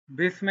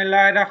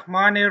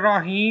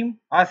Bismillahirrahmanirrahim.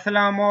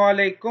 Assalamu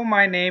alaikum.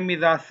 My name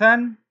is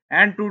Hassan,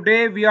 and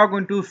today we are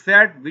going to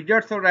set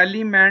widgets or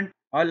element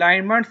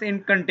alignments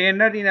in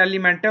container in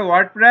Elementor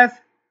WordPress.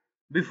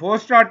 Before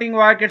starting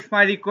work, it's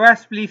my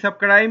request, please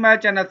subscribe my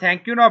channel.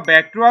 Thank you. Now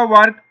back to our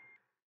work.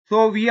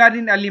 So we are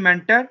in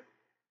Elementor.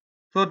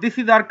 So this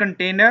is our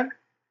container.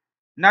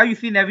 Now you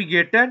see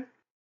navigator.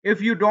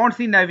 If you don't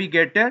see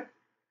navigator,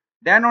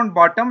 then on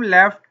bottom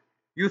left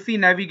you see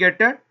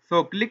navigator.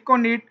 So click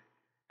on it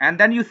and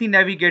then you see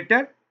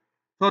navigator.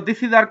 So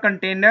this is our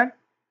container.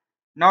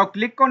 Now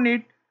click on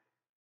it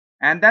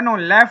and then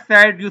on left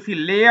side you see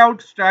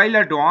layout style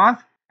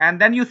advanced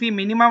and then you see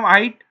minimum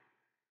height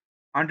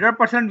 100%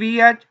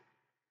 VH.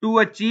 To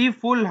achieve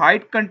full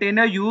height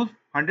container use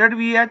 100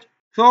 VH.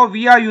 So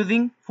we are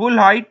using full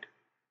height.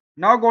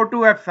 Now go to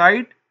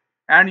website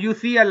and you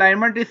see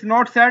alignment is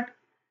not set.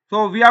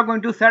 So we are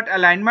going to set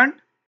alignment.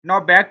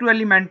 Now back to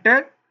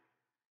Elementor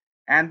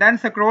and then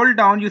scroll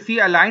down, you see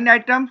align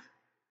items.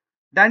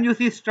 Then you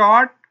see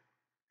start,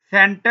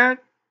 center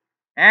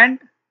and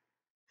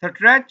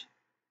stretch.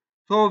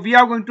 So we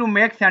are going to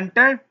make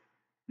center.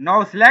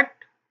 Now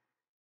select.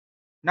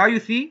 Now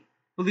you see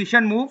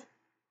position move,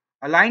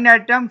 align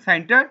item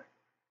center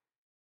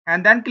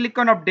and then click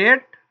on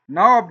update.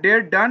 Now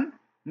update done.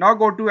 Now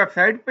go to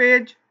website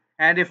page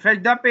and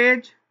refresh the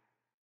page.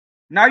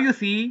 Now you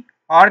see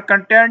our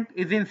content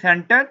is in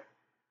center.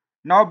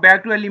 Now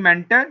back to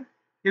Elementor.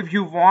 If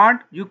you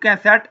want, you can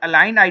set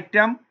align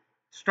item,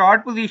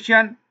 start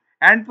position,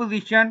 end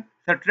position,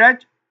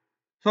 stretch.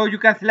 So you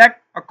can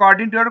select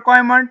according to your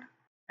requirement.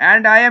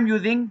 And I am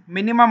using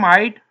minimum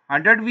height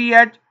 100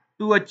 VH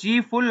to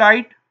achieve full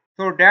height.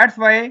 So that's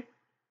why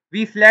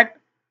we select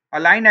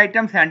align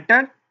item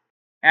center.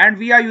 And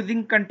we are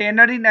using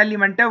container in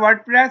Elementor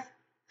WordPress.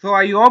 So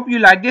I hope you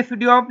like this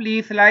video.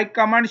 Please like,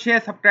 comment,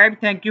 share,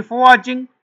 subscribe. Thank you for watching.